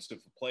influence. If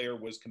a player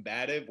was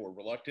combative or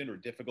reluctant or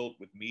difficult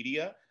with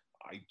media,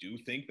 I do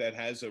think that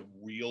has a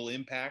real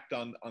impact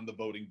on the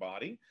voting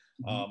body.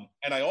 Mm-hmm.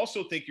 And I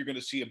also think you're going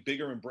to see a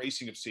bigger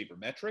embracing of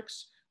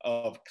sabermetrics,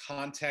 of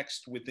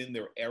context within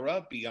their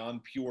era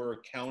beyond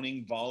pure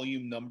counting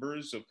volume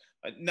numbers, of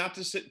not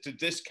to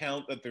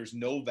discount that there's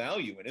no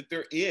value in it.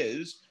 There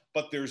is,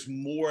 but there's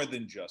more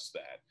than just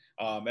that.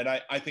 And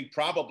I think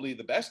probably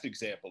the best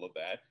example of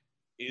that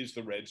is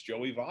the Reds'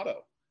 Joey Votto.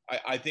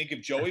 I think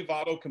if Joey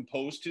Votto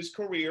composed his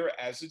career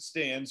as it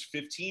stands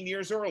 15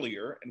 years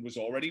earlier and was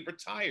already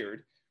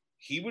retired,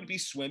 he would be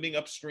swimming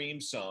upstream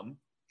some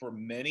for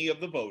many of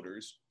the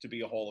voters to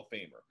be a Hall of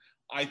Famer.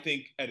 I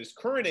think at his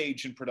current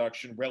age in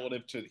production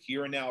relative to the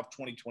here and now of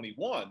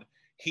 2021,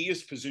 he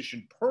is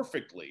positioned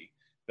perfectly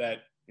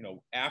that,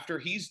 after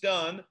he's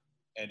done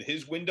and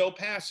his window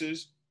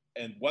passes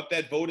and what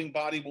that voting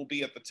body will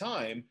be at the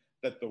time,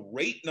 that the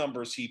rate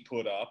numbers he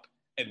put up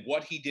and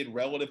what he did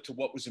relative to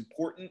what was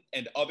important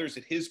and others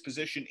at his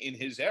position in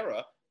his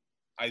era,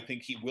 I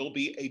think he will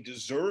be a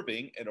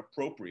deserving and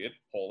appropriate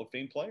Hall of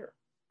Fame player.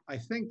 I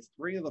think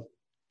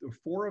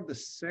 4 of the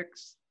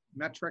 6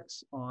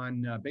 metrics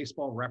on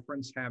Baseball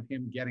Reference have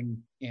him getting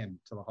into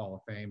the Hall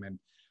of Fame. And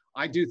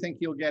I do think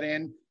he'll get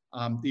in.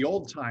 The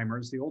old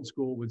timers, the old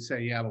school would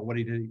say, yeah, but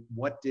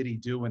what did he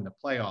do in the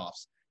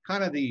playoffs?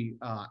 Kind of the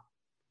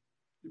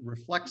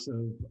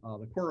reflexive,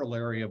 the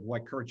corollary of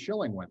what Curt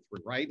Schilling went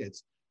through, right?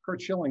 It's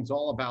Curt Schilling's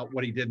all about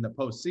what he did in the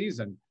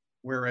postseason.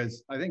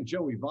 Whereas I think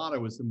Joey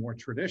Votto is the more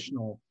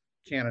traditional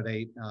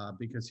candidate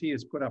because he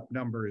has put up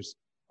numbers,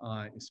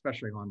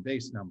 especially on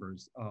base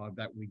numbers,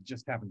 that we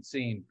just haven't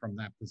seen from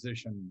that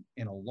position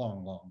in a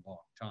long, long, long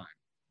time.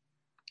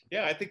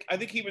 Yeah, I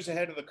think he was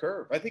ahead of the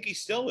curve. I think he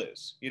still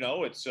is.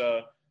 It's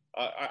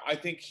I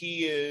think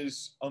he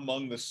is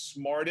among the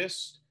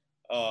smartest,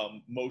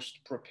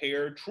 most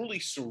prepared, truly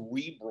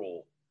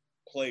cerebral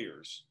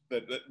players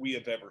that we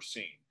have ever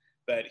seen.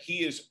 That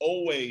he is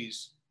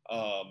always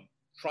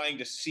trying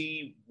to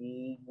see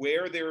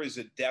where there is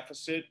a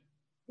deficit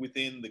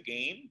within the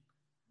game,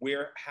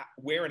 where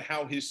and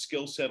how his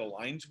skill set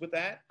aligns with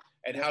that,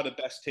 and how to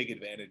best take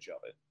advantage of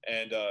it.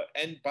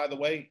 And by the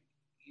way,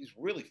 he's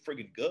really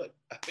friggin' good.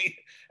 I mean,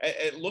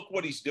 and look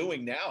what he's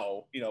doing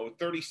now.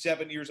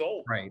 37 years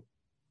old. Right.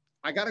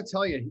 I got to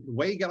tell you, the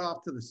way he got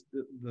off to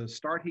the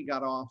start he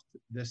got off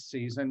this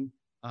season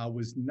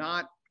was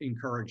not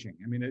encouraging.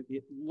 I mean,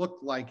 it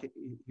looked like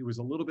he was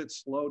a little bit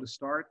slow to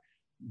start,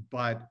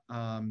 but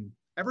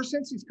ever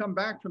since he's come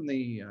back from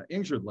the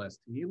injured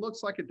list, he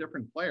looks like a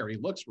different player. He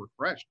looks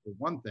refreshed for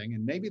one thing,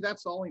 and maybe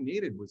that's all he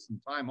needed was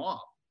some time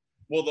off.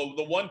 Well,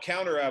 the one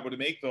counter I would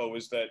make, though,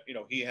 is that,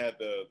 he had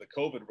the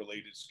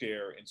COVID-related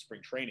scare in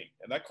spring training,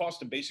 and that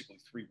cost him basically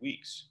 3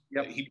 weeks.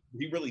 Yep. He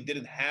really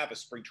didn't have a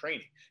spring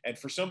training. And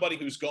for somebody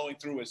who's going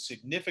through as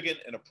significant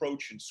an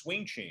approach and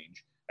swing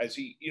change as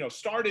he,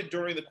 started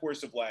during the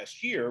course of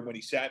last year when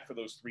he sat for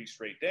those 3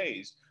 straight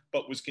days,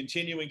 but was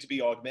continuing to be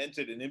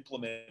augmented and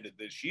implemented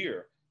this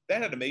year,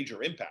 that had a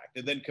major impact.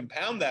 And then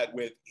compound that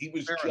with he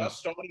was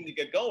starting to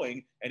get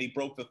going and he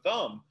broke the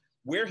thumb.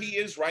 Where he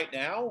is right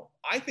now,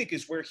 I think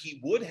is where he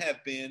would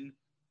have been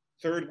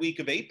third week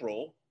of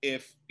April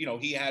if,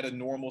 he had a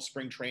normal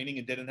spring training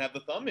and didn't have the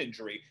thumb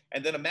injury.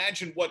 And then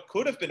imagine what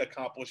could have been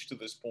accomplished to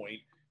this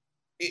point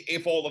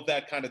if all of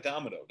that kind of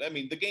dominoed. I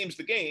mean, the game's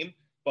the game,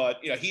 but,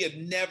 he had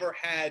never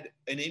had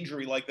an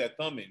injury like that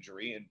thumb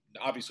injury. And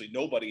obviously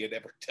nobody had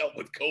ever dealt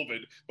with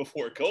COVID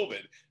before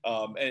COVID.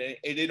 And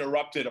it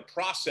interrupted a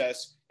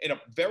process in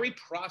a very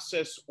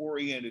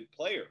process-oriented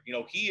player.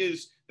 He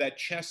is that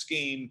chess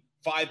game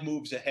 5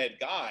 moves ahead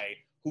guy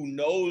who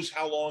knows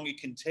how long it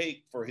can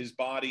take for his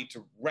body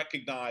to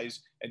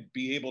recognize and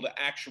be able to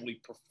actually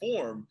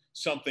perform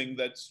something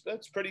that's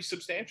pretty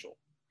substantial.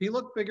 He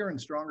looked bigger and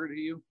stronger to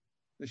you?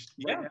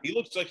 Yeah, he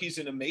looks like he's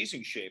in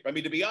amazing shape. I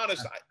mean, to be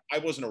honest, I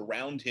wasn't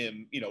around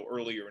him,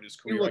 earlier in his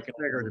career. He looks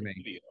bigger to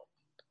me.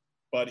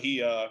 But he,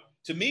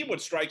 to me, what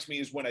strikes me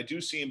is when I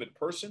do see him in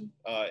person,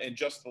 and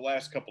just the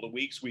last couple of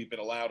weeks we've been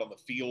allowed on the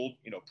field,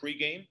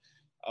 pregame,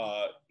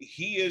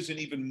 he is an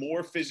even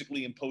more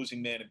physically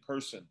imposing man in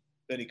person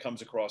than he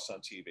comes across on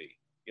TV.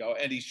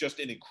 And he's just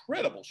in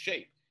incredible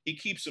shape. He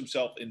keeps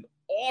himself in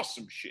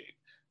awesome shape.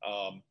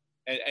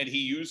 And he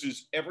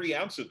uses every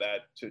ounce of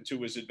that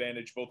to his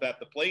advantage, both at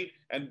the plate,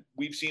 and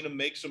we've seen him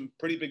make some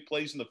pretty big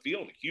plays in the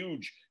field. A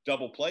huge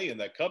double play in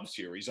that Cubs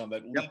series on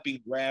that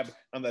leaping grab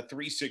on that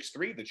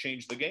 3-6-3 that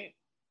changed the game.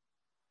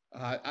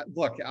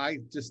 Look, I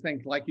just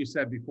think, like you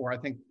said before, I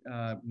think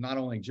not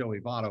only Joey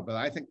Votto, but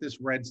I think this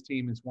Reds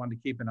team is one to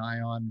keep an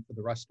eye on for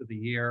the rest of the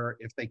year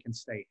if they can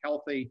stay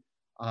healthy.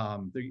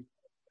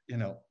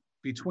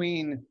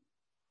 Between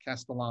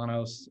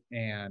Castellanos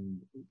and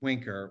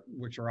Winker,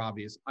 which are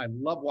obvious, I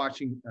love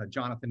watching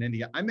Jonathan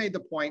India. I made the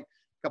point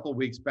a couple of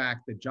weeks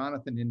back that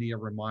Jonathan India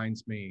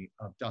reminds me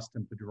of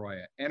Dustin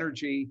Pedroia.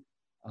 Energy,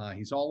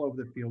 he's all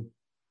over the field,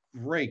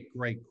 great,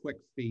 quick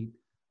feet.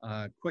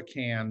 Quick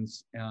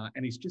hands,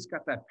 and he's just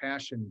got that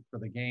passion for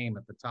the game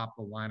at the top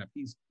of the lineup.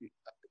 He's,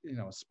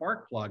 a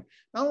spark plug.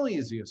 Not only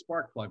is he a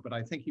spark plug, but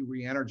I think he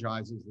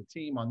re-energizes the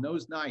team on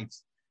those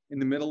nights in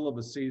the middle of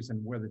a season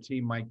where the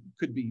team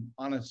could be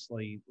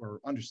honestly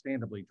or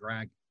understandably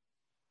dragged.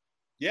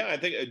 Yeah, I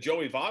think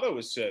Joey Votto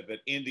has said that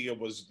India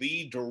was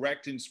the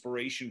direct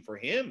inspiration for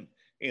him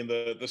in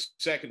the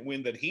second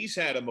win that he's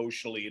had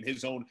emotionally, in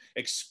his own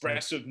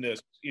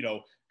expressiveness,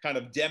 kind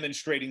of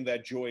demonstrating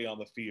that joy on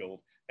the field.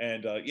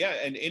 And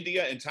and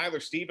India and Tyler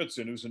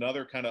Stevenson, who's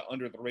another kind of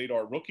under the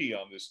radar rookie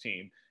on this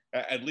team,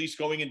 at least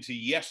going into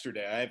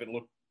yesterday, I haven't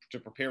looked to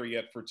prepare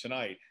yet for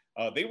tonight.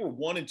 They were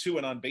 1-2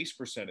 in on-base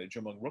percentage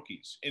among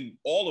rookies in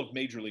all of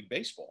Major League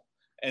Baseball.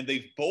 And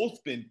they've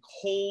both been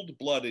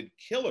cold-blooded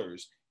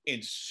killers in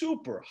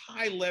super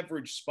high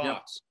leverage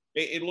spots.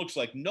 Yep. It looks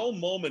like no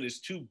moment is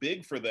too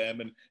big for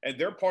them. And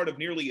they're part of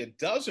nearly a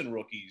dozen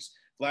rookies,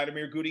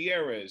 Vladimir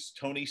Gutierrez,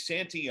 Tony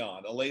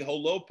Santillan,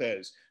 Alejo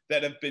Lopez,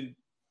 that have been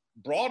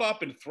brought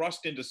up and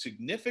thrust into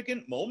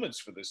significant moments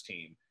for this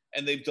team,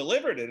 and they've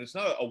delivered it. It's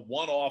not a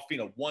one-off,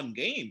 one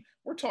game.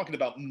 We're talking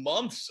about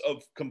months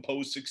of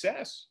composed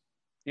success.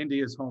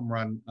 India's home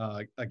run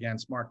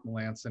against Mark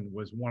Melancon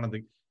was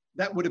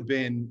that would have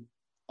been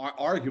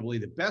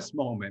arguably the best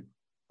moment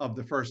of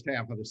the first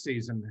half of the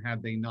season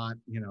had they not,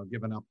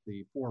 given up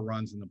the 4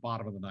 runs in the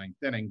bottom of the 9th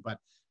inning. But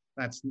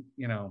that's,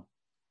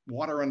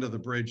 water under the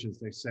bridge, as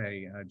they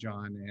say,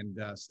 John.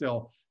 And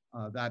still,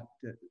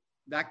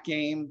 that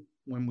game,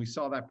 when we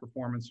saw that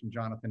performance from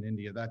Jonathan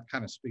India, that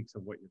kind of speaks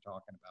of what you're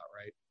talking about,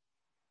 right?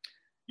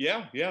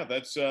 Yeah,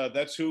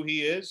 that's who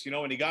he is,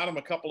 and he got him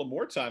a couple of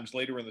more times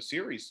later in the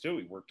series too.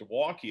 He worked a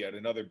walk, he had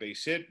another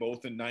base hit,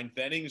 both in ninth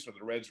innings when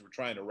the Reds were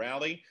trying to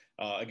rally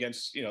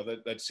against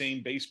that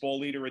same baseball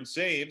leader in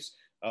saves.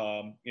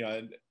 And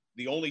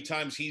the only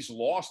times he's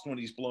lost when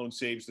he's blown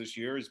saves this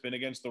year has been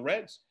against the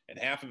Reds, and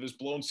half of his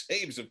blown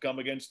saves have come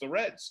against the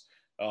Reds.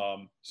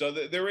 So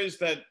there is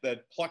that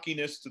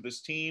pluckiness to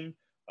this team.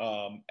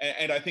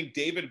 And I think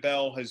David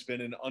Bell has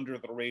been an under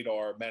the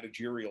radar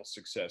managerial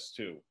success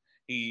too.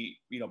 He,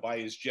 by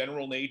his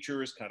general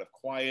nature, is kind of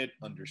quiet,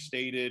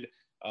 understated,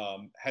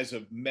 has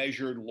a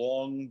measured,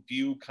 long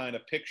view kind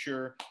of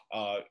picture.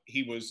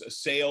 He was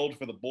assailed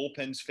for the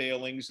bullpen's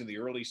failings in the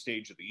early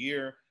stage of the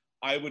year.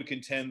 I would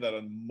contend that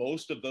on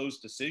most of those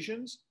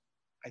decisions,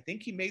 I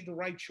think he made the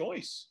right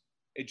choice.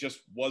 It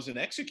just wasn't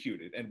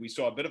executed. And we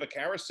saw a bit of a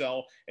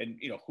carousel and,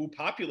 who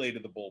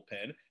populated the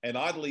bullpen. And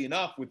oddly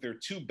enough, with their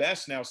two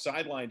best now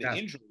sidelined to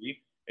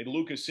injury, and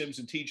Lucas Sims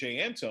and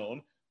TJ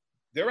Antone,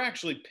 they're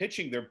actually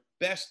pitching their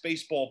best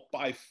baseball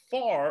by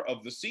far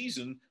of the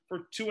season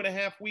for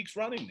 2.5 weeks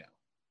running now.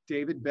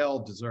 David Bell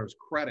deserves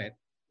credit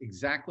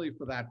exactly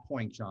for that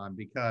point, John,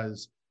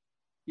 because,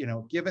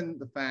 given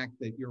the fact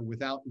that you're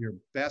without your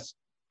best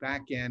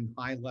back end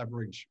high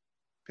leverage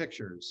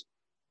pitchers,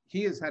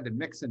 he has had to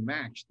mix and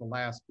match the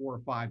last 4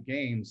 or 5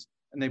 games,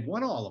 and they've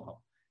won all of them.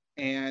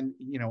 And,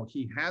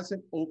 he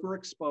hasn't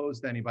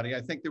overexposed anybody.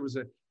 I think there was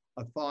a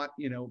thought,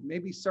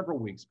 maybe several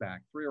weeks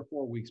back, 3 or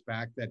 4 weeks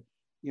back, that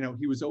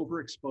he was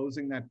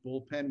overexposing that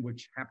bullpen,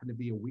 which happened to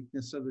be a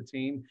weakness of the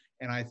team.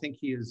 And I think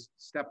he has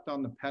stepped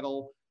on the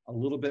pedal a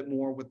little bit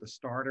more with the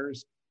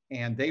starters,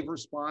 and they've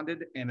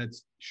responded, and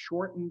it's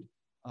shortened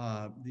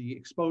the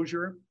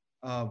exposure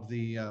of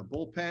the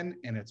bullpen,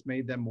 and it's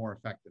made them more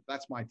effective.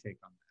 That's my take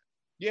on that.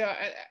 Yeah,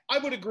 I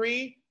would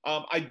agree.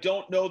 I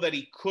don't know that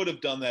he could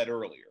have done that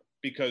earlier,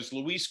 because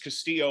Luis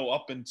Castillo,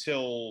 up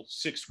until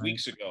 6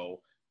 weeks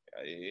ago,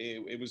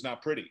 it was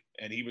not pretty,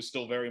 and he was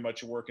still very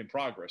much a work in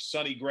progress.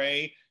 Sonny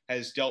Gray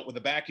has dealt with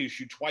a back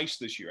issue twice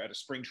this year, at a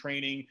spring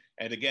training,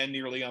 and again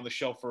nearly on the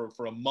shelf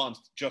for a month.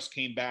 Just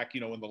came back,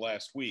 in the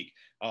last week.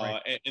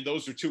 And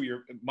those are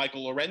two.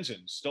 Michael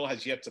Lorenzen still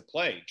has yet to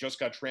play. Just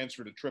got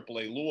transferred to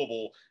AAA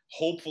Louisville.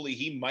 Hopefully,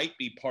 he might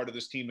be part of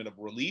this team in a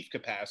relief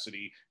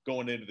capacity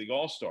going into the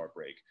All-Star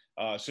break.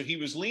 So he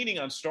was leaning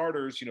on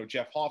starters.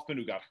 Jeff Hoffman,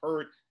 who got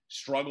hurt,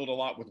 struggled a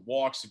lot with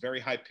walks, a very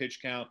high pitch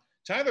count.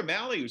 Tyler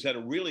Mahle, who's had a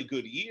really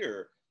good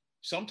year,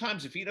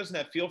 sometimes if he doesn't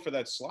have feel for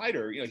that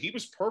slider, he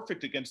was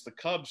perfect against the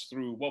Cubs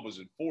through,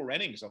 4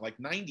 innings on like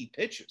 90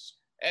 pitches.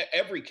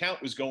 Every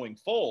count was going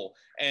full.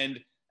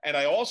 And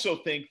I also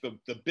think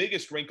the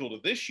biggest wrinkle to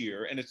this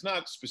year, and it's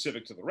not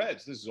specific to the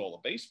Reds, this is all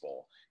of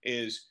baseball,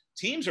 is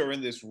teams are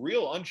in this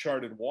real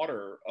uncharted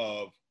water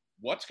of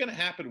what's going to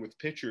happen with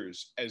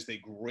pitchers as they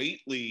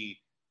greatly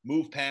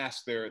move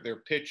past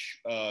their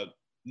pitch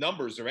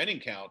numbers or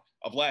inning count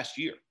of last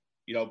year.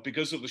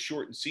 Because of the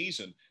shortened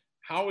season,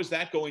 how is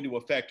that going to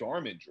affect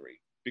arm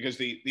injury? Because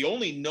the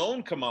only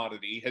known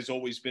commodity has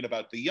always been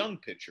about the young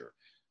pitcher.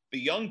 The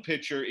young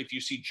pitcher, if you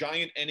see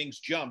giant innings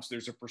jumps,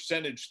 there's a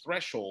percentage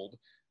threshold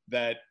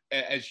that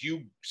as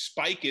you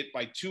spike it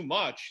by too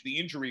much, the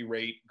injury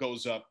rate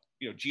goes up,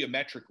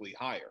 geometrically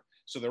higher.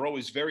 So they're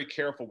always very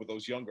careful with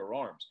those younger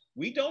arms.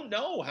 We don't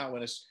know how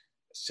in a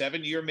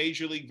 7-year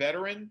major league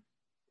veteran,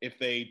 if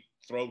they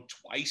throw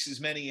twice as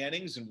many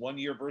innings in 1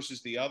 year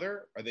versus the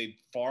other, are they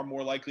far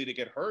more likely to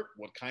get hurt?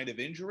 What kind of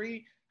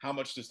injury? How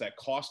much does that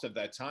cost of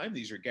that time?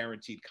 These are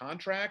guaranteed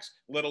contracts,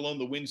 let alone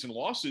the wins and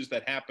losses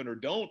that happen or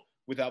don't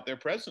without their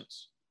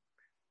presence.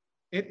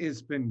 It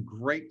has been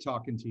great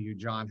talking to you,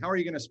 John. How are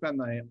you going to spend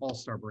the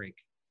All-Star break?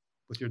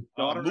 With your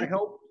daughter, I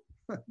hope?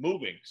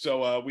 Moving.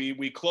 So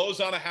we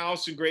close on a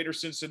house in Greater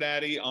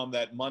Cincinnati on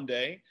that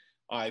Monday.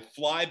 I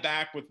fly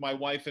back with my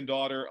wife and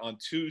daughter on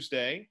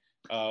Tuesday.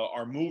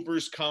 Our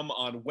movers come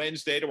on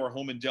Wednesday to our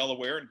home in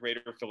Delaware in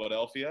Greater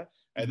Philadelphia.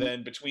 And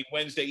then between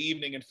Wednesday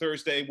evening and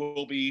Thursday,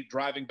 we'll be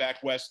driving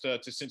back west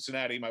to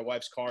Cincinnati. My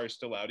wife's car is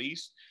still out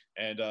east,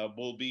 and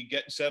we'll be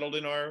getting settled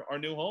in our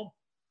new home.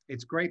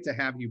 It's great to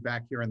have you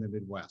back here in the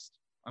Midwest.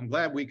 I'm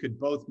glad we could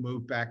both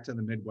move back to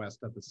the Midwest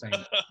at the same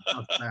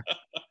time.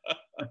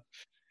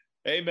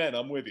 Amen.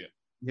 I'm with you.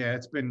 Yeah,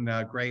 it's been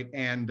great.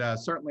 And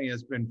certainly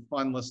has been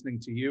fun listening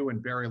to you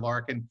and Barry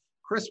Larkin,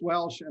 Chris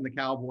Welsh, and the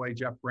Cowboy,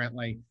 Jeff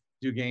Brantley,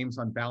 do games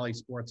on Bally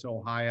Sports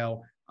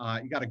Ohio.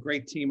 You got a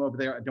great team over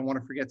there. I don't want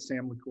to forget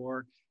Sam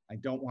LaCour. I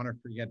don't want to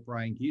forget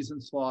Brian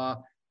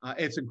Giesenslaw.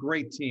 It's a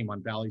great team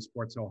on Bally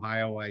Sports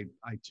Ohio. I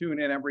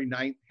tune in every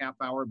night, half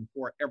hour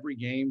before every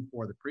game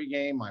for the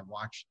pregame. I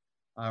watch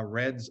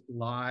Reds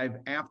live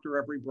after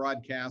every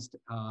broadcast.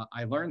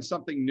 I learn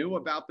something new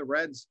about the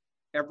Reds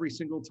every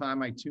single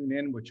time I tune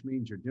in, which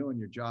means you're doing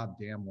your job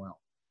damn well.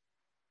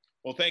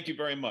 Well, thank you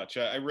very much.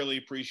 I really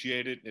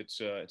appreciate it. It's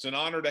an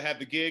honor to have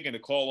the gig and to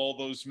call all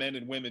those men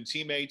and women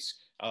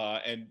teammates,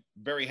 and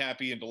very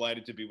happy and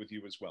delighted to be with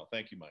you as well.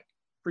 Thank you, Mike.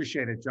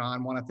 Appreciate it,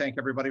 John. Want to thank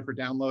everybody for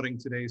downloading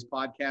today's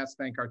podcast.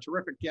 Thank our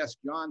terrific guest,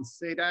 John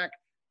Sadak.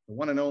 the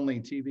one and only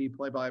TV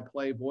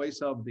play-by-play voice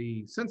of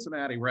the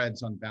Cincinnati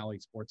Reds on Valley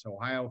Sports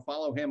Ohio.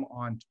 Follow him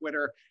on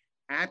Twitter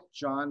at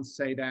John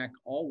Sadak,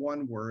 all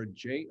one word,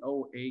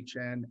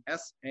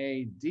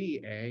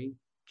 JOHNSADAK.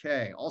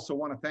 Also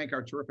want to thank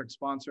our terrific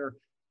sponsor,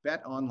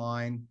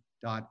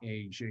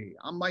 BetOnline.ag.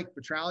 I'm Mike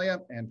Petralia,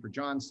 and for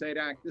John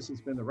Sadak, this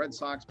has been the Red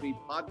Sox Beat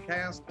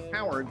podcast,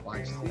 powered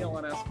by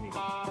CLNS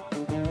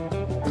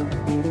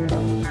Media.